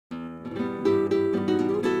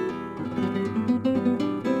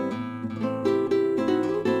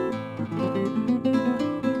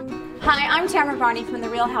Hi, I'm Tamra Barney from the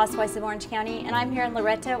Real Housewives of Orange County, and I'm here in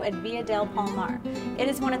Loreto at Villa del Palmar. It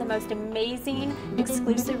is one of the most amazing,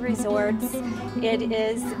 exclusive resorts. It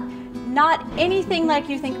is not anything like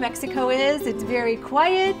you think Mexico is. It's very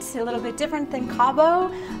quiet, a little bit different than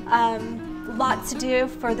Cabo. Lots to do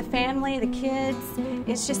for the family, the kids.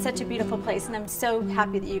 It's just such a beautiful place, and I'm so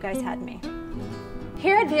happy that you guys had me.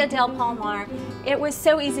 Here at Villa del Palmar, it was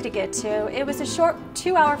so easy to get to. It was a short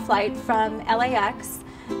 2-hour flight from LAX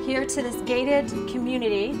here to this gated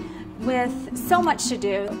community with so much to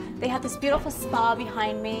do. They have this beautiful spa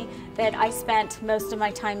behind me that I spent most of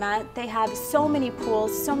my time at. They have so many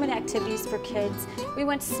pools, so many activities for kids. We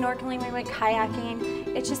went snorkeling, we went kayaking.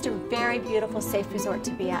 It's just a very beautiful, safe resort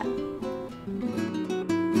to be at.